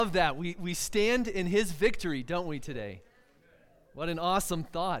Love that. We stand in his victory, don't we, today? What an awesome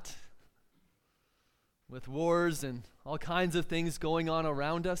thought. With wars and all kinds of things going on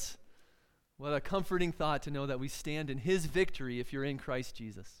around us, what a comforting thought to know that we stand in his victory if you're in Christ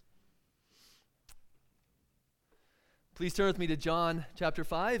Jesus. Please turn with me to John chapter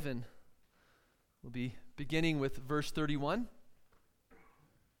 5, and we'll be beginning with verse 31.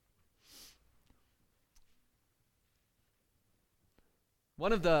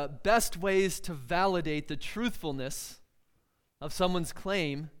 One of the best ways to validate the truthfulness of someone's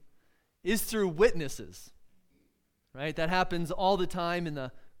claim is through witnesses, right? That happens all the time in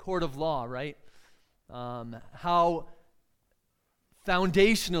the court of law, right? How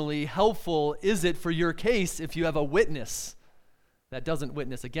foundationally helpful is it for your case if you have a witness that doesn't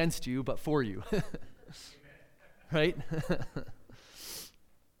witness against you, but for you, right?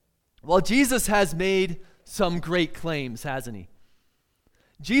 Well, Jesus has made some great claims, hasn't he?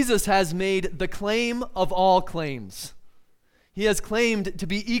 Jesus has made the claim of all claims. He has claimed to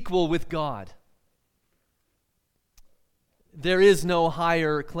be equal with God. There is no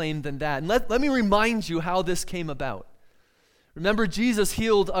higher claim than that. And let me remind you how this came about. Remember, Jesus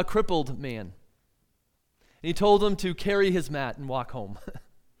healed a crippled man. And he told him to carry his mat and walk home.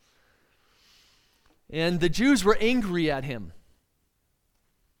 And the Jews were angry at him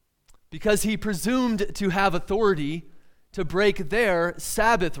because he presumed to have authority to break their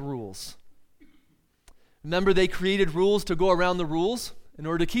Sabbath rules. Remember, they created rules to go around the rules in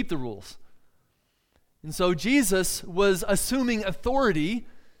order to keep the rules. And so Jesus was assuming authority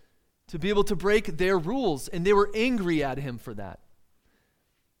to be able to break their rules, and they were angry at him for that.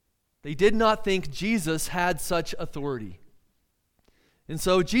 They did not think Jesus had such authority. And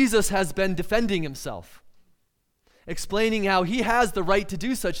so Jesus has been defending himself, explaining how he has the right to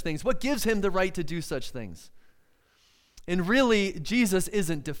do such things. What gives him the right to do such things? And really, Jesus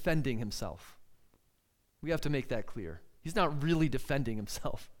isn't defending himself. We have to make that clear. He's not really defending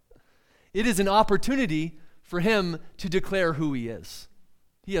himself. It is an opportunity for him to declare who he is.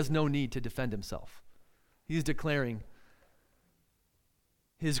 He has no need to defend himself. He's declaring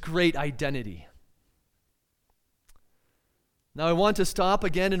his great identity. Now, I want to stop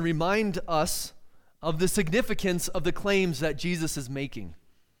again and remind us of the significance of the claims that Jesus is making.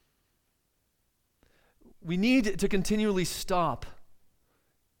 We need to continually stop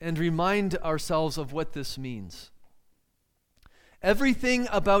and remind ourselves of what this means. Everything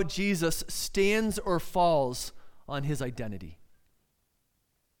about Jesus stands or falls on his identity.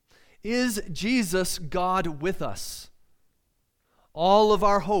 Is Jesus God with us? All of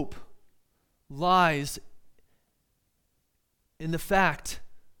our hope lies in the fact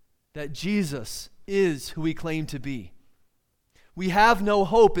that Jesus is who he claimed to be. We have no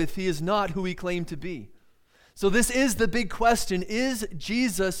hope if he is not who he claimed to be. So this is the big question. Is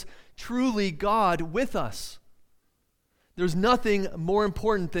Jesus truly God with us? There's nothing more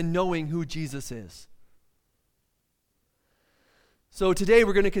important than knowing who Jesus is. So today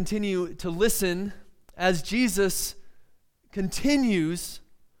we're going to continue to listen as Jesus continues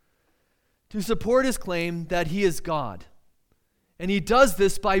to support his claim that he is God. And he does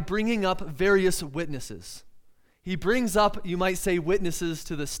this by bringing up various witnesses. He brings up, you might say, witnesses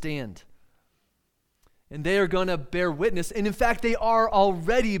to the stand. And they are going to bear witness. And in fact, they are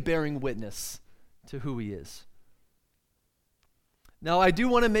already bearing witness to who he is. Now, I do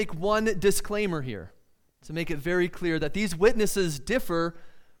want to make one disclaimer here to make it very clear that these witnesses differ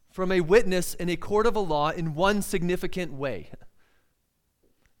from a witness in a court of a law in one significant way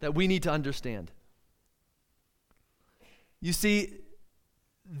that we need to understand. You see,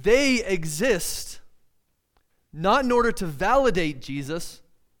 they exist not in order to validate Jesus,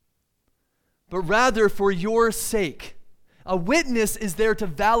 but rather for your sake. A witness is there to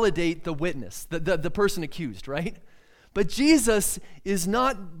validate the witness, the person accused, right? But Jesus is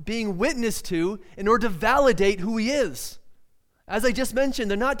not being witnessed to in order to validate who he is. As I just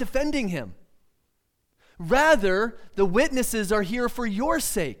mentioned, they're not defending him. Rather, the witnesses are here for your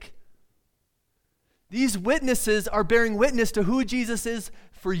sake. These witnesses are bearing witness to who Jesus is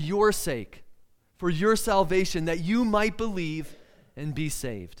for your sake, for your salvation, that you might believe and be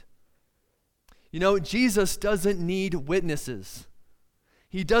saved. You know, Jesus doesn't need witnesses.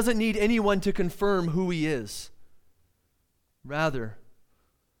 He doesn't need anyone to confirm who he is. Rather,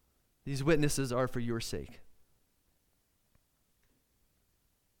 these witnesses are for your sake.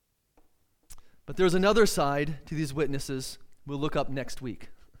 But there's another side to these witnesses we'll look up next week.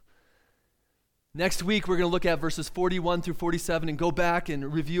 Next week, we're going to look at verses 41 through 47 and go back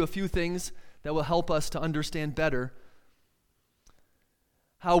and review a few things that will help us to understand better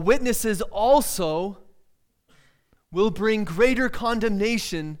how witnesses also will bring greater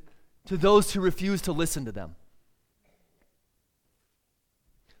condemnation to those who refuse to listen to them.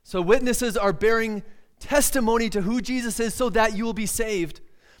 So witnesses are bearing testimony to who Jesus is so that you will be saved.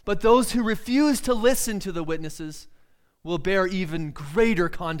 But those who refuse to listen to the witnesses will bear even greater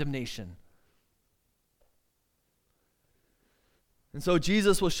condemnation. And so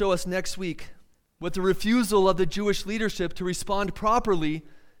Jesus will show us next week what the refusal of the Jewish leadership to respond properly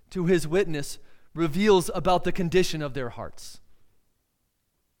to his witness reveals about the condition of their hearts.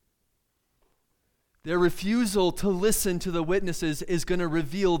 Their refusal to listen to the witnesses is going to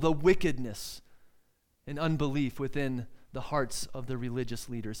reveal the wickedness and unbelief within the hearts of the religious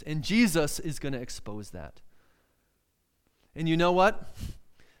leaders. And Jesus is going to expose that. And you know what?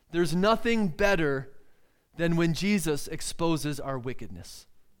 There's nothing better than when Jesus exposes our wickedness.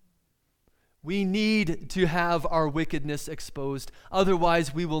 We need to have our wickedness exposed.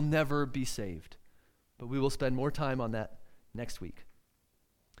 Otherwise, we will never be saved. But we will spend more time on that next week.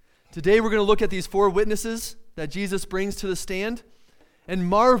 Today, we're going to look at these 4 witnesses that Jesus brings to the stand and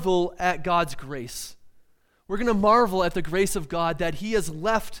marvel at God's grace. We're going to marvel at the grace of God that he has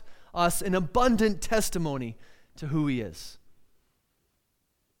left us an abundant testimony to who he is.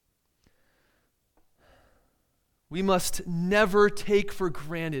 We must never take for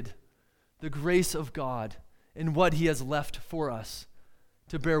granted the grace of God and what he has left for us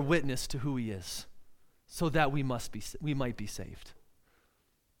to bear witness to who he is, so that we might be saved.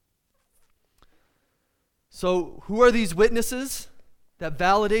 So, who are these witnesses that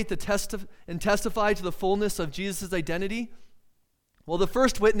validate and testify to the fullness of Jesus' identity? Well, the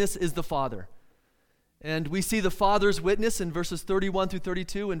first witness is the Father. And we see the Father's witness in verses 31 through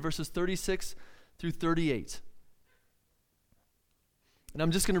 32 and verses 36 through 38. And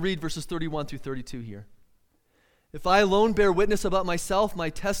I'm just going to read verses 31 through 32 here. If I alone bear witness about myself, my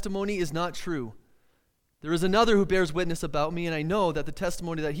testimony is not true. There is another who bears witness about me, and I know that the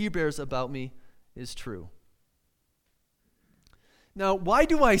testimony that he bears about me is true. Now, why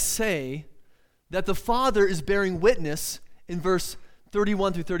do I say that the Father is bearing witness in verse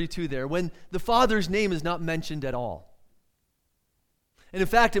 31 through 32 there, when the Father's name is not mentioned at all? And in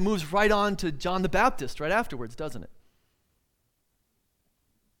fact, it moves right on to John the Baptist right afterwards, doesn't it?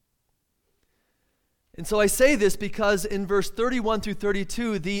 And so I say this because in verse 31 through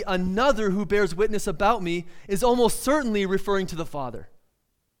 32, the another who bears witness about me is almost certainly referring to the Father.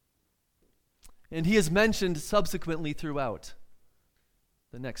 And he is mentioned subsequently throughout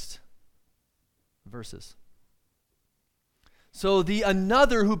the next verses. So the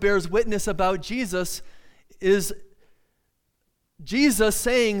another who bears witness about Jesus is Jesus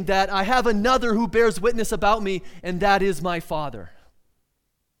saying that I have another who bears witness about me, and that is my Father.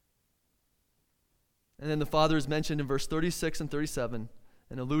 And then the Father is mentioned in verse 36 and 37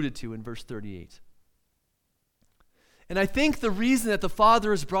 and alluded to in verse 38. And I think the reason that the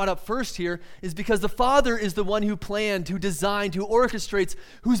Father is brought up first here is because the Father is the one who planned, who designed, who orchestrates,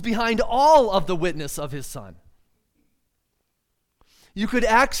 who's behind all of the witness of his Son. You could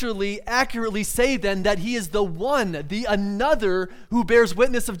actually accurately say then that he is the one, the another who bears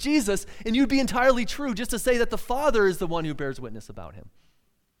witness of Jesus, and you'd be entirely true just to say that the Father is the one who bears witness about him.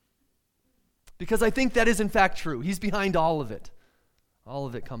 Because I think that is in fact true. He's behind all of it. All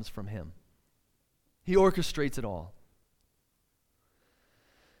of it comes from him. He orchestrates it all.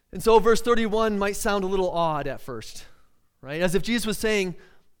 And so verse 31 might sound a little odd at first, right? As if Jesus was saying,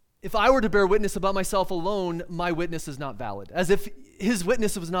 if I were to bear witness about myself alone, my witness is not valid. As if his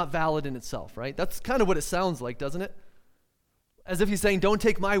witness was not valid in itself, right? That's kind of what it sounds like, doesn't it? As if he's saying, don't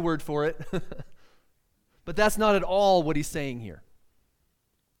take my word for it. But that's not at all what he's saying here.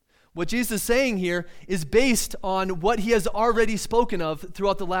 What Jesus is saying here is based on what he has already spoken of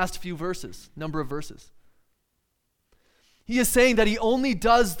throughout the last few number of verses. He is saying that he only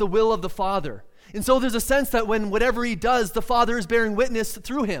does the will of the Father. And so there's a sense that when whatever he does, the Father is bearing witness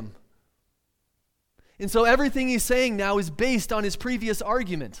through him. And so everything he's saying now is based on his previous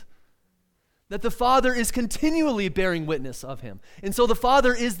argument, that the Father is continually bearing witness of him. And so the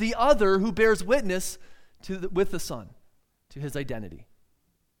Father is the other who bears witness with the Son, to his identity.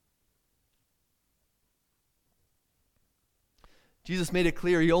 Jesus made it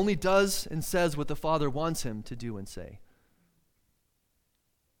clear he only does and says what the Father wants him to do and say.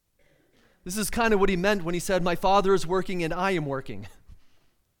 This is kind of what he meant when he said, my Father is working and I am working.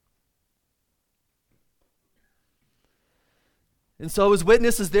 And so his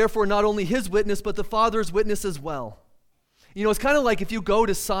witness is therefore not only his witness, but the Father's witness as well. You know, it's kind of like if you go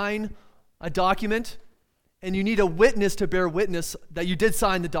to sign a document and you need a witness to bear witness that you did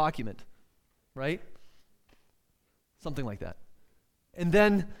sign the document, right? Something like that. And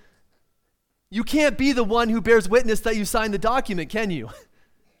then You can't be the one who bears witness that you signed the document, can you?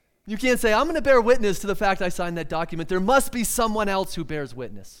 You can't say, I'm going to bear witness to the fact I signed that document. There must be someone else who bears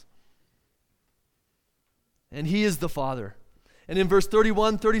witness. And he is the Father. And in verse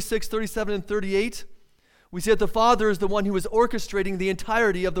 31, 36, 37, and 38, we see that the Father is the one who is orchestrating the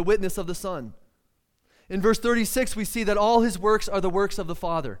entirety of the witness of the Son. In verse 36, we see that all his works are the works of the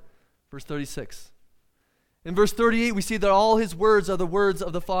Father. Verse 36. In verse 38, we see that all his words are the words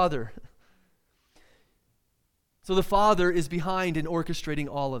of the Father. So the Father is behind in orchestrating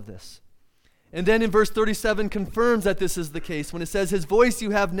all of this. And then in verse 37 confirms that this is the case when it says, his voice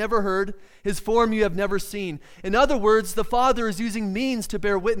you have never heard, his form you have never seen. In other words, the Father is using means to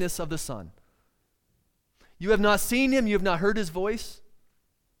bear witness of the Son. You have not seen him, you have not heard his voice.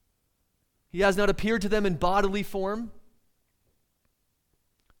 He has not appeared to them in bodily form.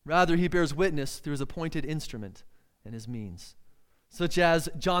 Rather, he bears witness through his appointed instrument and his means, such as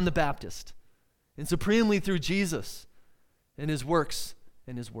John the Baptist, and supremely through Jesus and his works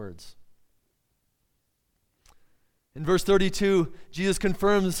and his words. In verse 32, Jesus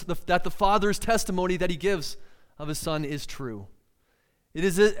confirms that the Father's testimony that he gives of his Son is true. It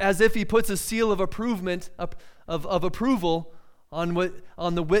is as if he puts a seal of approval on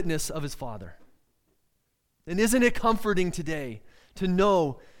the witness of his Father. And isn't it comforting today to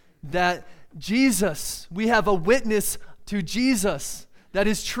know that Jesus, we have a witness to Jesus that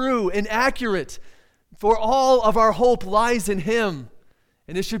is true and accurate, for all of our hope lies in him.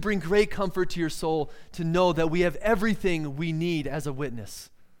 And it should bring great comfort to your soul to know that we have everything we need as a witness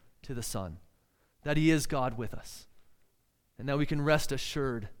to the Son, that he is God with us, and that we can rest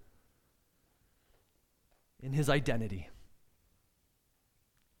assured in his identity.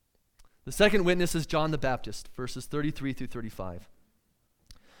 The second witness is John the Baptist, verses 33 through 35.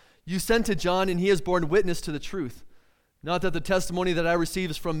 You sent to John, and he has borne witness to the truth. Not that the testimony that I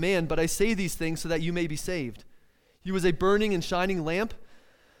receive is from man, but I say these things so that you may be saved. He was a burning and shining lamp,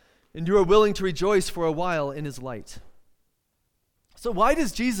 and you are willing to rejoice for a while in his light. So why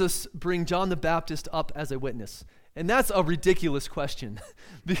does Jesus bring John the Baptist up as a witness? And that's a ridiculous question,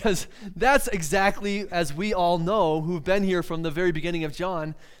 because that's exactly, as we all know who've been here from the very beginning of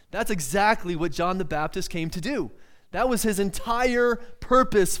John, that's exactly what John the Baptist came to do. That was his entire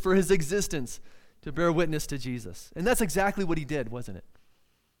purpose for his existence, to bear witness to Jesus. And that's exactly what he did, wasn't it?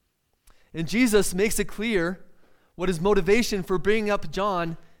 And Jesus makes it clear what his motivation for bringing up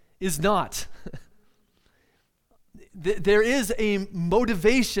John is not. There is a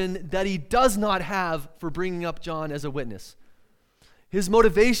motivation that he does not have for bringing up John as a witness. His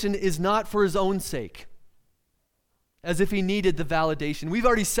motivation is not for his own sake, as if he needed the validation. We've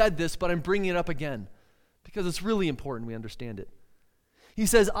already said this, but I'm bringing it up again because it's really important we understand it. He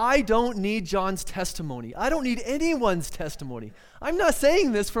says, I don't need John's testimony. I don't need anyone's testimony. I'm not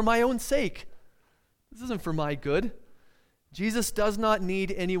saying this for my own sake. This isn't for my good. Jesus does not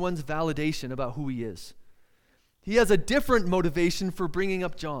need anyone's validation about who he is. He has a different motivation for bringing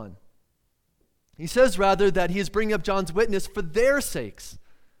up John. He says rather that he is bringing up John's witness for their sakes,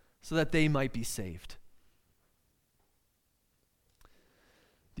 so that they might be saved.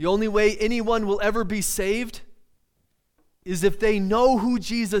 The only way anyone will ever be saved is if they know who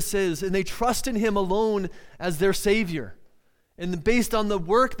Jesus is and they trust in him alone as their Savior, and based on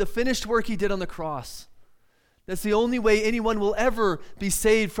the finished work he did on the cross. That's the only way anyone will ever be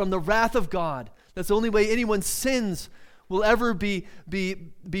saved from the wrath of God. That's the only way anyone's sins will ever be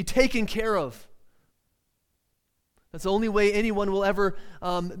taken care of. That's the only way anyone will ever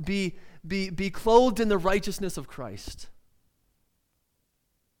be clothed in the righteousness of Christ.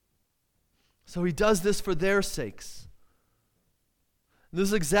 So he does this for their sakes. This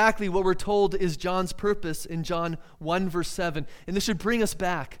is exactly what we're told is John's purpose in John 1 verse 7. And this should bring us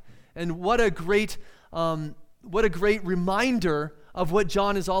back. And what a great reminder of what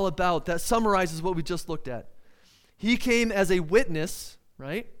John is all about that summarizes what we just looked at. He came as a witness,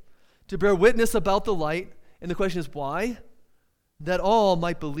 right? To bear witness about the light. And the question is why? That all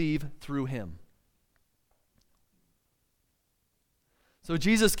might believe through him. So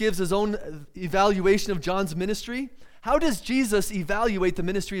Jesus gives his own evaluation of John's ministry. How does Jesus evaluate the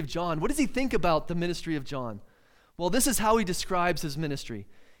ministry of John? What does he think about the ministry of John? Well, this is how he describes his ministry.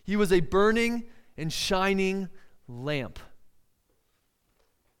 He was a burning and shining lamp.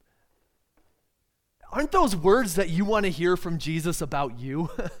 Aren't those words that you want to hear from Jesus about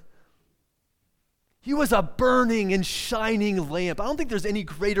you? He was a burning and shining lamp. I don't think there's any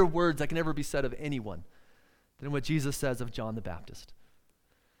greater words that can ever be said of anyone than what Jesus says of John the Baptist.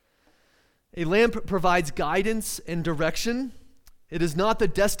 A lamp provides guidance and direction. It is not the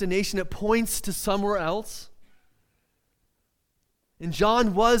destination. It points to somewhere else. And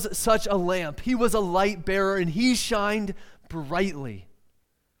John was such a lamp. He was a light bearer, and he shined brightly.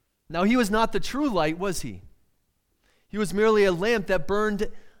 Now, he was not the true light, was he? He was merely a lamp that burned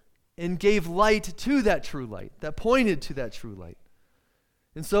and gave light to that true light, that pointed to that true light.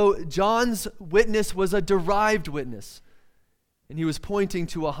 And so John's witness was a derived witness, and he was pointing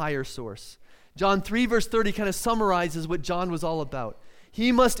to a higher source. John 3 verse 30 kind of summarizes what John was all about.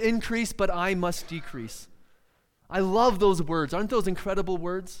 He must increase, but I must decrease. I love those words. Aren't those incredible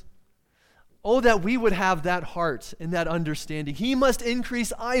words? Oh, that we would have that heart and that understanding. He must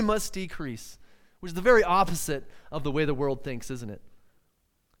increase, I must decrease, which is the very opposite of the way the world thinks, isn't it?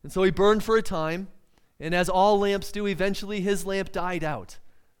 And so he burned for a time, and as all lamps do, eventually his lamp died out.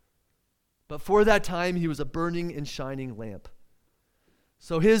 But for that time, he was a burning and shining lamp.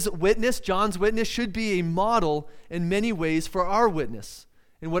 So his witness, John's witness, should be a model in many ways for our witness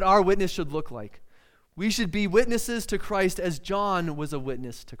and what our witness should look like. We should be witnesses to Christ as John was a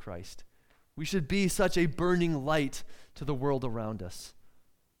witness to Christ. We should be such a burning light to the world around us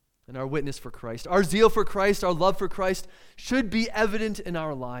in our witness for Christ. Our zeal for Christ, our love for Christ should be evident in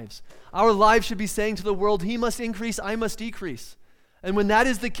our lives. Our lives should be saying to the world, he must increase, I must decrease. And when that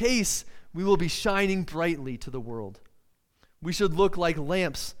is the case, we will be shining brightly to the world. We should look like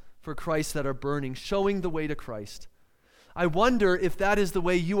lamps for Christ that are burning, showing the way to Christ. I wonder if that is the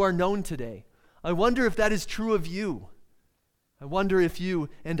way you are known today. I wonder if that is true of you. I wonder if you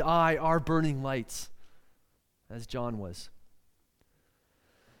and I are burning lights, as John was.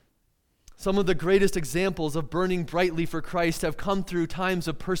 Some of the greatest examples of burning brightly for Christ have come through times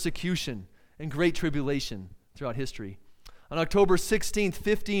of persecution and great tribulation throughout history. On October 16th,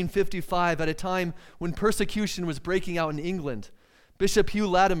 1555, at a time when persecution was breaking out in England, Bishop Hugh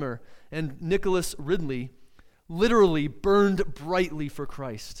Latimer and Nicholas Ridley literally burned brightly for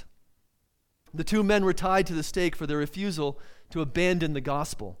Christ. The two men were tied to the stake for their refusal to abandon the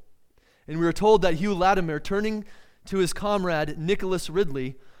gospel. And we are told that Hugh Latimer, turning to his comrade Nicholas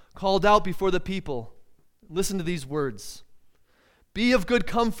Ridley, called out before the people, listen to these words, "Be of good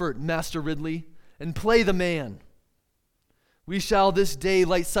comfort, Master Ridley, and play the man. We shall this day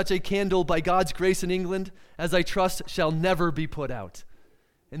light such a candle by God's grace in England as I trust shall never be put out."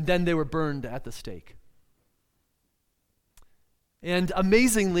 And then they were burned at the stake. And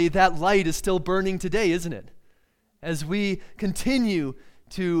amazingly, that light is still burning today, isn't it? As we continue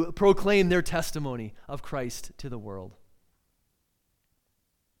to proclaim their testimony of Christ to the world.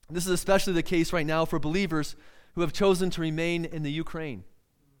 This is especially the case right now for believers who have chosen to remain in the Ukraine.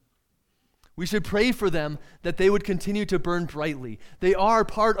 We should pray for them that they would continue to burn brightly. They are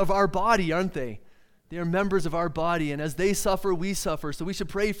part of our body, aren't they? They are members of our body, and as they suffer, we suffer. So we should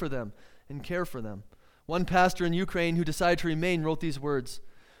pray for them and care for them. One pastor in Ukraine who decided to remain wrote these words,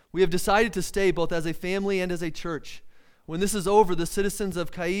 "We have decided to stay both as a family and as a church. When this is over, the citizens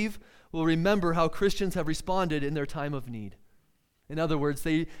of Kyiv will remember how Christians have responded in their time of need." In other words,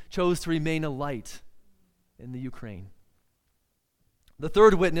 they chose to remain a light in the Ukraine. The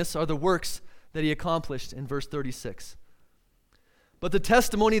third witness are the works that he accomplished in verse 36. "But the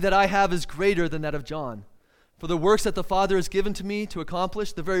testimony that I have is greater than that of John. For the works that the Father has given to me to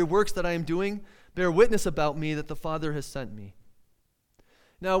accomplish, the very works that I am doing, bear witness about me that the Father has sent me."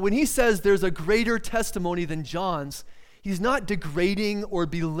 Now, when he says there's a greater testimony than John's, he's not degrading or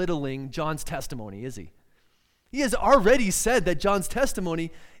belittling John's testimony, is he? He has already said that John's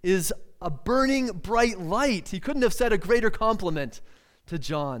testimony is a burning bright light. He couldn't have said a greater compliment to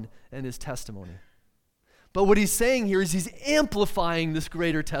John and his testimony. But what he's saying here is he's amplifying this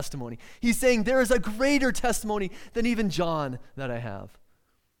greater testimony. He's saying there is a greater testimony than even John that I have.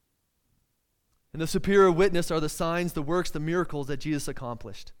 And the superior witness are the signs, the works, the miracles that Jesus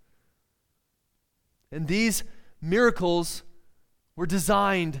accomplished. And these miracles were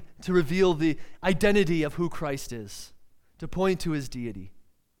designed to reveal the identity of who Christ is, to point to his deity.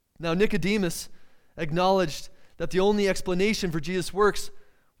 Now, Nicodemus acknowledged that the only explanation for Jesus' works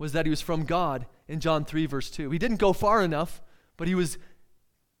was that he was from God in John 3, verse 2. He didn't go far enough, but he was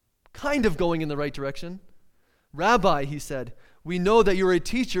kind of going in the right direction. "Rabbi," he said, "we know that you are a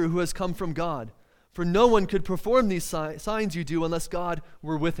teacher who has come from God, for no one could perform these signs you do unless God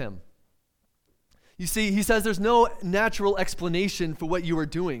were with him." You see, he says there's no natural explanation for what you are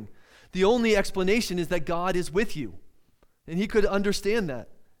doing. The only explanation is that God is with you. And he could understand that.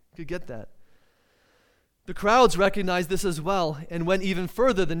 He could get that. The crowds recognized this as well and went even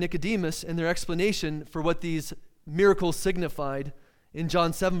further than Nicodemus in their explanation for what these miracles signified in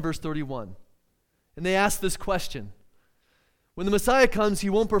John 7, verse 31. And they asked this question: "When the Messiah comes, he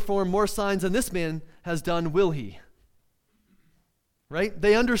won't perform more signs than this man has done, will he?" Right?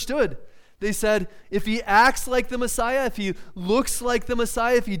 They understood They said, if he acts like the Messiah, if he looks like the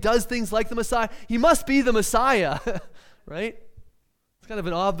Messiah, if he does things like the Messiah, he must be the Messiah, right? It's kind of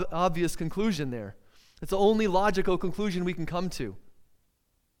an obvious conclusion there. It's the only logical conclusion we can come to.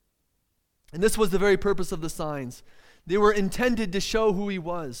 And this was the very purpose of the signs. They were intended to show who he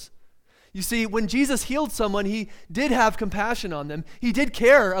was. You see, when Jesus healed someone, he did have compassion on them. He did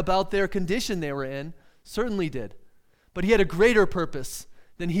care about their condition they were in, certainly did. But he had a greater purpose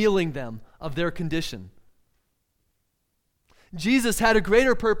than healing them of their condition. Jesus had a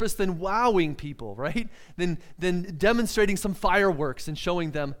greater purpose than wowing people, right? Than demonstrating some fireworks and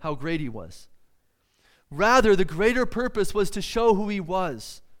showing them how great he was. Rather, the greater purpose was to show who he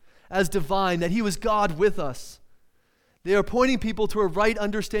was as divine, that he was God with us. They are pointing people to a right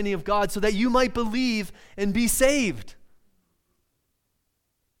understanding of God so that you might believe and be saved.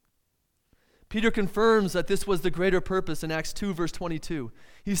 Peter confirms that this was the greater purpose in Acts 2, verse 22.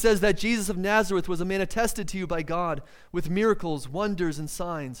 He says that Jesus of Nazareth was a man attested to you by God with miracles, wonders, and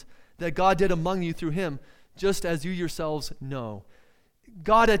signs that God did among you through him, just as you yourselves know.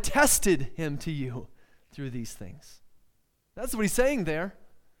 God attested him to you through these things. That's what he's saying there.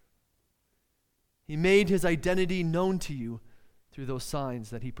 He made his identity known to you through those signs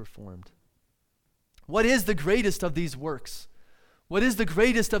that he performed. What is the greatest of these works? What is the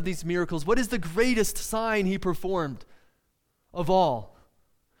greatest of these miracles? What is the greatest sign he performed of all?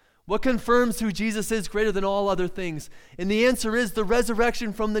 What confirms who Jesus is greater than all other things? And the answer is the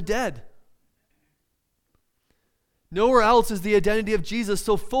resurrection from the dead. Nowhere else is the identity of Jesus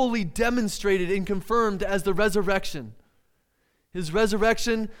so fully demonstrated and confirmed as the resurrection. His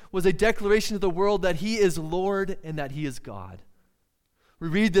resurrection was a declaration to the world that he is Lord and that he is God. We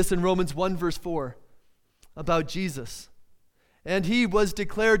read this in Romans 1, verse 4 about Jesus. And he was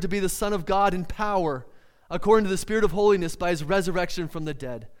declared to be the Son of God in power, according to the Spirit of holiness, by his resurrection from the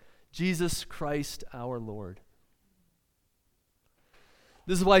dead. Jesus Christ our Lord.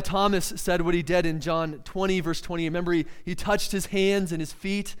 This is why Thomas said what he did in John 20, verse 20. Remember, he touched his hands and his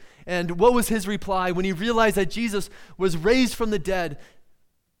feet. And what was his reply when he realized that Jesus was raised from the dead?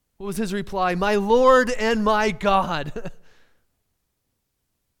 What was his reply? My Lord and my God.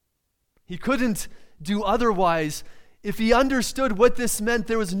 He couldn't do otherwise. If he understood what this meant,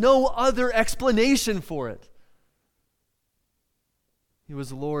 there was no other explanation for it. He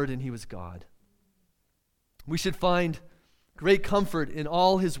was Lord and he was God. We should find great comfort in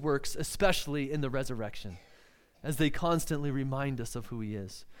all his works, especially in the resurrection, as they constantly remind us of who he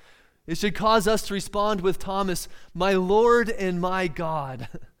is. It should cause us to respond with Thomas, my Lord and my God,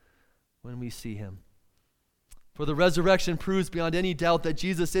 when we see him. For the resurrection proves beyond any doubt that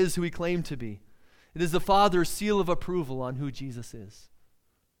Jesus is who he claimed to be. It is the Father's seal of approval on who Jesus is.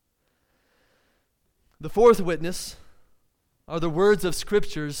 The fourth witness are the words of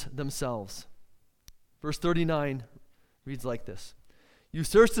Scriptures themselves. Verse 39 reads like this. You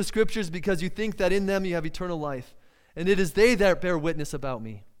search the Scriptures because you think that in them you have eternal life, and it is they that bear witness about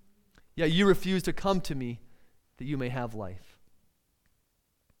me. Yet you refuse to come to me that you may have life.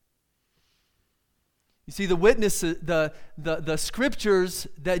 You see, the witness, the Scriptures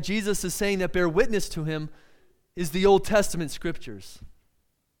that Jesus is saying that bear witness to him is the Old Testament Scriptures.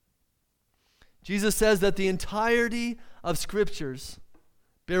 Jesus says that the entirety of Scriptures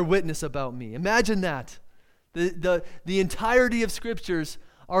bear witness about me. Imagine that. The entirety of Scriptures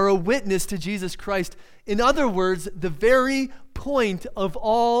are a witness to Jesus Christ. In other words, the very point of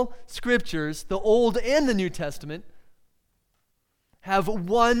all Scriptures, the Old and the New Testament, have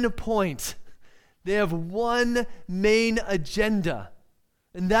one point. They have one main agenda,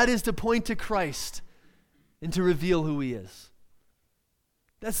 and that is to point to Christ and to reveal who he is.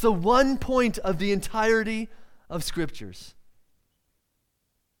 That's the one point of the entirety of Scriptures.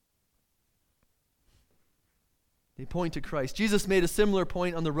 They point to Christ. Jesus made a similar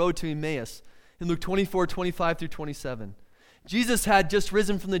point on the road to Emmaus in Luke 24, 25 through 27. Jesus had just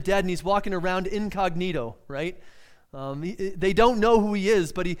risen from the dead, and he's walking around incognito, right? They don't know who he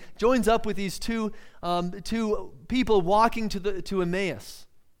is, but he joins up with these two people walking to Emmaus.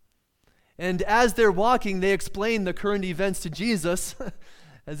 And as they're walking, they explain the current events to Jesus,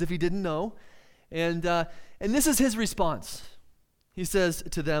 as if he didn't know. And this is his response. He says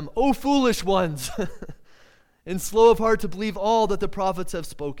to them, "O foolish ones, and slow of heart to believe all that the prophets have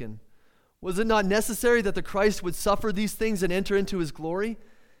spoken. Was it not necessary that the Christ would suffer these things and enter into his glory?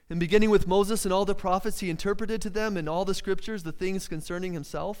 And beginning with Moses and all the prophets, he interpreted to them in all the Scriptures the things concerning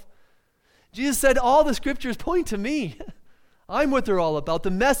himself." Jesus said, all the Scriptures point to me. I'm what they're all about.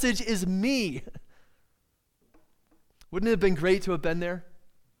 The message is me. Wouldn't it have been great to have been there,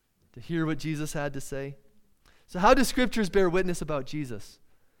 to hear what Jesus had to say? So how do Scriptures bear witness about Jesus?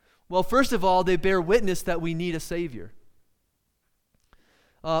 Well, first of all, they bear witness that we need a Savior.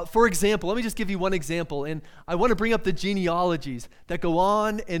 For example, let me just give you one example, and I want to bring up the genealogies that go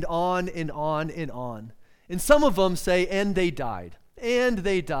on and on and on and on. And some of them say, and they died, and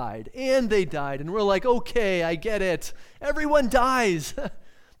they died, and they died. And we're like, okay, I get it. Everyone dies.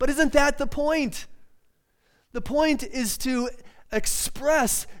 But isn't that the point? The point is to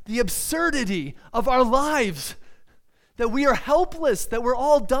express the absurdity of our lives, that we are helpless, that we're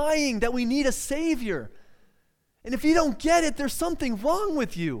all dying, that we need a Savior. And if you don't get it, there's something wrong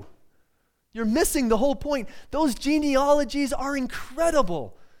with you. You're missing the whole point. Those genealogies are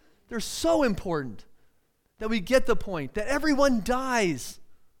incredible. They're so important that we get the point, that everyone dies.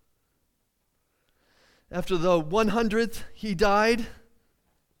 After the 100th, he died.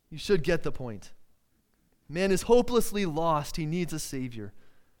 You should get the point. Man is hopelessly lost. He needs a Savior.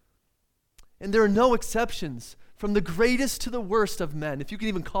 And there are no exceptions. From the greatest to the worst of men, if you can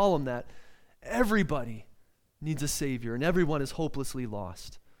even call them that, everybody needs a Savior, and everyone is hopelessly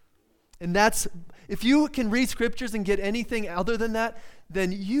lost. And that's, if you can read Scriptures and get anything other than that,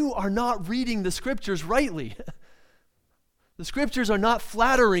 then you are not reading the Scriptures rightly. The Scriptures are not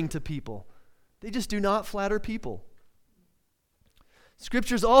flattering to people. They just do not flatter people.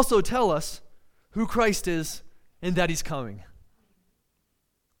 Scriptures also tell us who Christ is and that He's coming.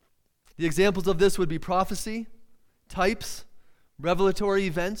 The examples of this would be prophecy, types, revelatory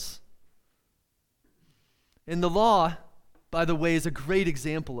events. And the law, by the way, is a great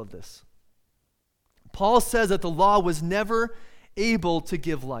example of this. Paul says that the law was never able to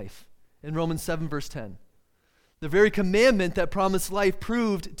give life in Romans 7, verse 10. The very commandment that promised life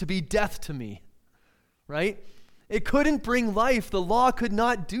proved to be death to me, right? It couldn't bring life. The law could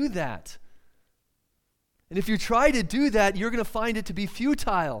not do that. And if you try to do that, you're going to find it to be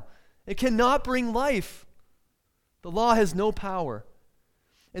futile. It cannot bring life. The law has no power.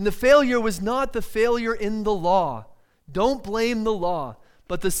 And the failure was not the failure in the law. Don't blame the law,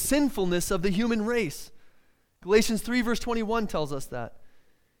 but the sinfulness of the human race. Galatians 3 verse 21 tells us that.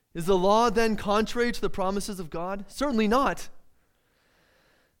 Is the law then contrary to the promises of God? Certainly not.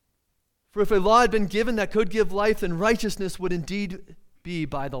 For if a law had been given that could give life, then righteousness would indeed be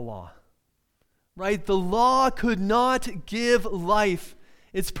by the law. Right? The law could not give life.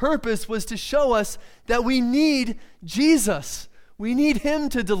 Its purpose was to show us that we need Jesus. We need Him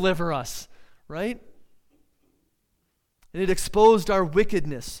to deliver us, right? And it exposed our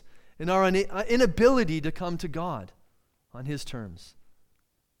wickedness and our inability to come to God on His terms.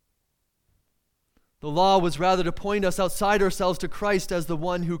 The law was rather to point us outside ourselves to Christ as the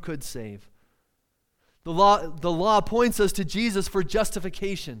one who could save. The law points us to Jesus for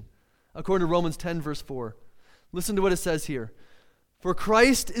justification, according to Romans 10, verse 4. Listen to what it says here. For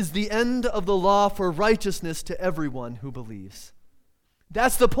Christ is the end of the law for righteousness to everyone who believes.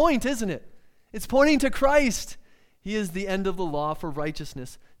 That's the point, isn't it? It's pointing to Christ. He is the end of the law for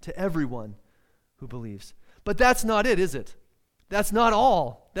righteousness to everyone who believes. But that's not it, is it? That's not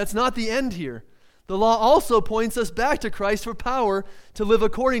all. That's not the end here. The law also points us back to Christ for power to live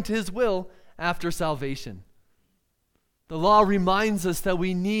according to His will after salvation. The law reminds us that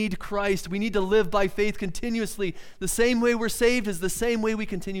we need Christ. We need to live by faith continuously. The same way we're saved is the same way we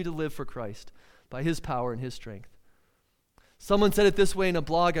continue to live for Christ, by His power and His strength. Someone said it this way in a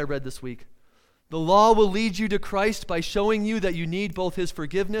blog I read this week. The law will lead you to Christ by showing you that you need both His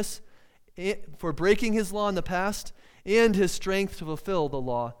forgiveness for breaking His law in the past and His strength to fulfill the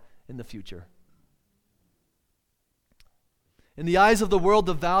law in the future. In the eyes of the world,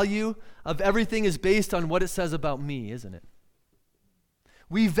 the value of everything is based on what it says about me, isn't it?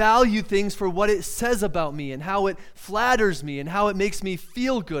 We value things for what it says about me and how it flatters me and how it makes me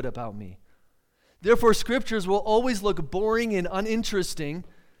feel good about me. Therefore, scriptures will always look boring and uninteresting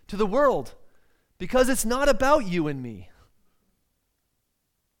to the world because it's not about you and me.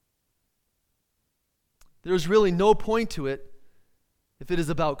 There's really no point to it if it is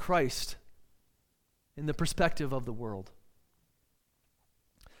about Christ in the perspective of the world.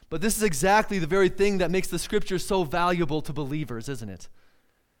 But this is exactly the very thing that makes the scriptures so valuable to believers, isn't it?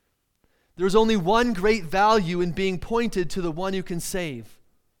 There's only one great value in being pointed to the one who can save.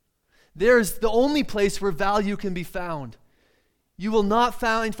 There's the only place where value can be found. You will not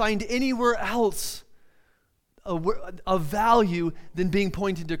find anywhere else a value than being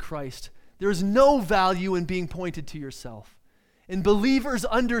pointed to Christ. There is no value in being pointed to yourself. And believers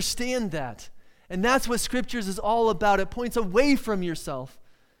understand that. And that's what scriptures is all about. It points away from yourself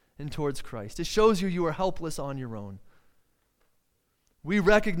and towards Christ. It shows you are helpless on your own. We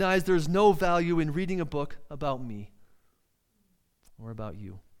recognize there's no value in reading a book about me or about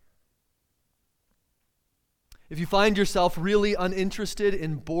you. if you find yourself really uninterested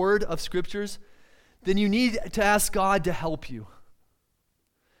and bored of scriptures, then you need to ask God to help you.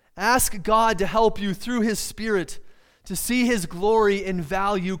 Ask God to help you through His Spirit to see His glory and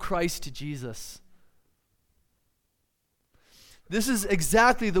value Christ Jesus. This is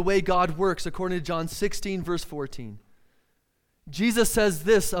exactly the way God works according to John 16, verse 14. Jesus says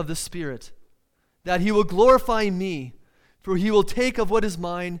this of the Spirit, that He will glorify me, for He will take of what is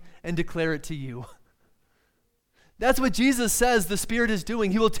mine and declare it to you. That's what Jesus says the Spirit is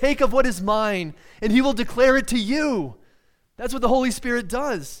doing. He will take of what is mine and He will declare it to you. That's what the Holy Spirit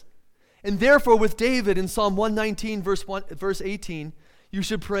does. And therefore, with David in Psalm 119, verse 18, you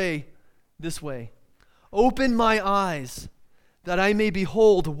should pray this way. Open my eyes, that I may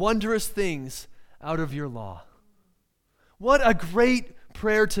behold wondrous things out of your law. What a great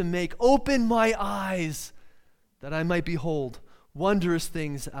prayer to make. Open my eyes, that I might behold wondrous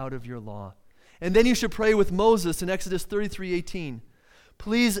things out of your law. And then you should pray with Moses in Exodus 33:18.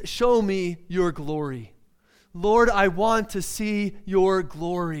 Please show me your glory. Lord, I want to see your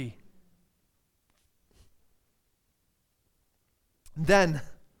glory. Then,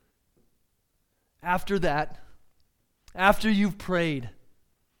 after that, after you've prayed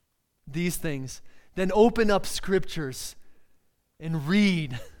these things, then open up scriptures and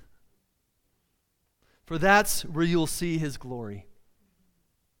read. For that's where you'll see His glory.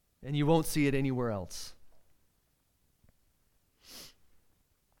 And you won't see it anywhere else.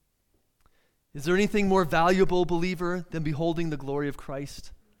 Is there anything more valuable, believer, than beholding the glory of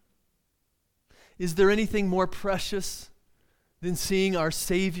Christ? Is there anything more precious than seeing our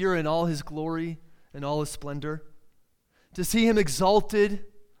Savior in all His glory and all His splendor? To see Him exalted,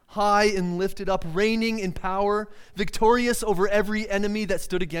 high and lifted up, reigning in power, victorious over every enemy that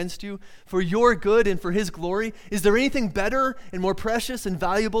stood against you, for your good and for His glory. Is there anything better and more precious and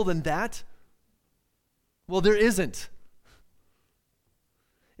valuable than that? Well, there isn't.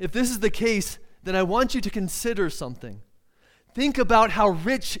 If this is the case, then I want you to consider something. Think about how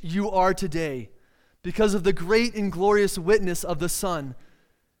rich you are today because of the great and glorious witness of the Son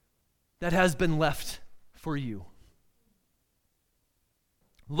that has been left for you.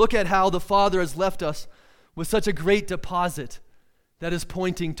 Look at how the Father has left us with such a great deposit that is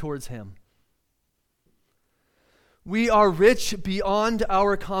pointing towards Him. We are rich beyond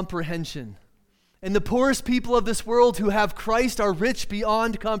our comprehension. And the poorest people of this world who have Christ are rich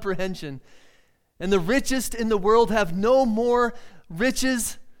beyond comprehension. And the richest in the world have no more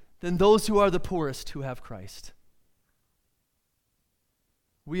riches than those who are the poorest who have Christ.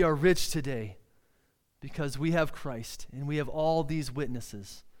 We are rich today because we have Christ and we have all these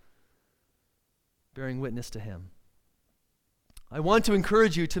witnesses bearing witness to Him. I want to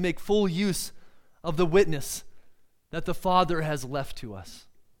encourage you to make full use of the witness that the Father has left to us.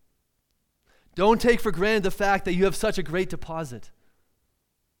 Don't take for granted the fact that you have such a great deposit.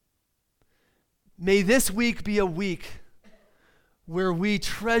 May this week be a week where we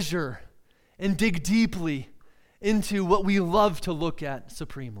treasure and dig deeply into what we love to look at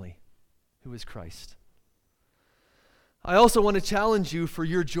supremely, who is Christ. I also want to challenge you for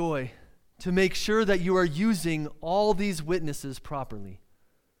your joy to make sure that you are using all these witnesses properly,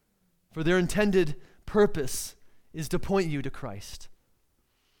 for their intended purpose is to point you to Christ.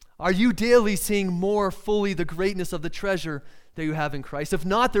 Are you daily seeing more fully the greatness of the treasure that you have in Christ? If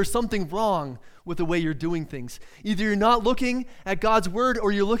not, there's something wrong with the way you're doing things. Either you're not looking at God's word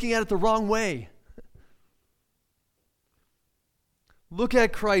or you're looking at it the wrong way. Look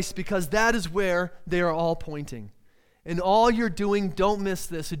at Christ, because that is where they are all pointing. And all you're doing, don't miss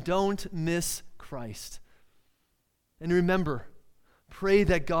this. Don't miss Christ. And remember, pray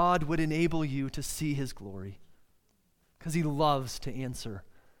that God would enable you to see His glory, because He loves to answer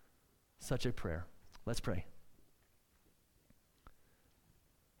such a prayer. Let's pray.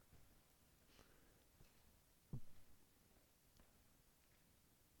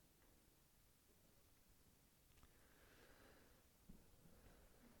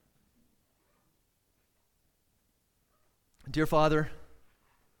 Dear Father,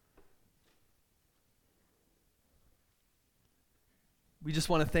 we just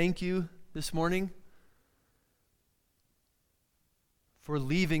want to thank you this morning for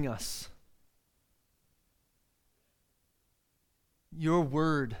leaving us your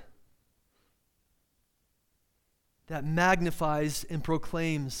word that magnifies and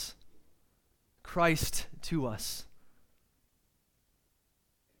proclaims Christ to us.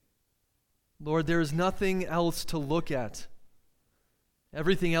 Lord, there is nothing else to look at.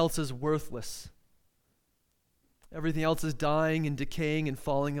 Everything else is worthless. Everything else is dying and decaying and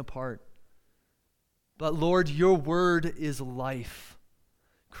falling apart. But Lord, your word is life.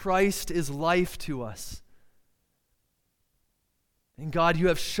 Christ is life to us. And God, you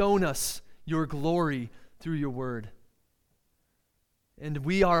have shown us your glory through your word. And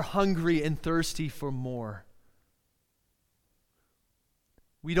we are hungry and thirsty for more.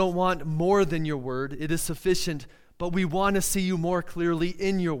 We don't want more than your word. It is sufficient, but we want to see you more clearly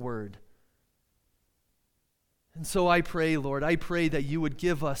in your word. And so I pray, Lord, I pray that you would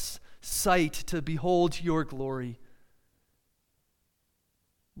give us sight to behold your glory.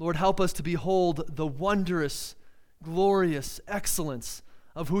 Lord, help us to behold the wondrous, glorious excellence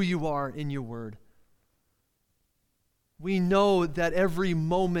of who you are in your word. We know that every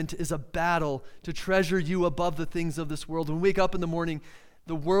moment is a battle to treasure you above the things of this world. When we wake up in the morning,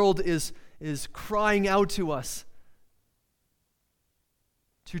 the world is crying out to us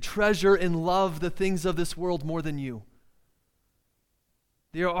to treasure and love the things of this world more than you.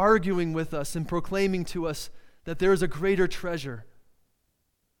 They are arguing with us and proclaiming to us that there is a greater treasure.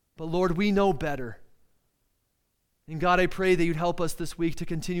 But Lord, we know better. And God, I pray that you'd help us this week to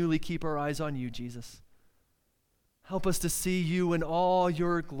continually keep our eyes on you, Jesus. Help us to see you in all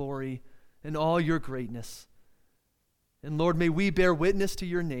your glory and all your greatness. And Lord, may we bear witness to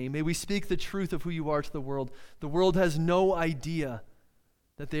your name. May we speak the truth of who you are to the world. The world has no idea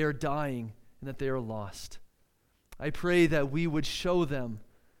that they are dying and that they are lost. I pray that we would show them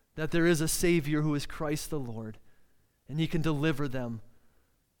that there is a Savior who is Christ the Lord, and he can deliver them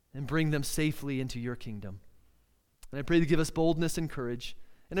and bring them safely into your kingdom. And I pray that you give us boldness and courage,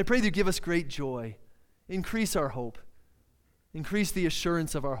 and I pray that you give us great joy. Increase our hope. Increase the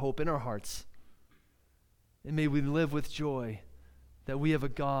assurance of our hope in our hearts. And may we live with joy that we have a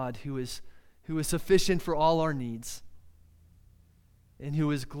God who is sufficient for all our needs and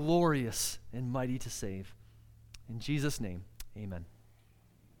who is glorious and mighty to save. In Jesus' name, amen.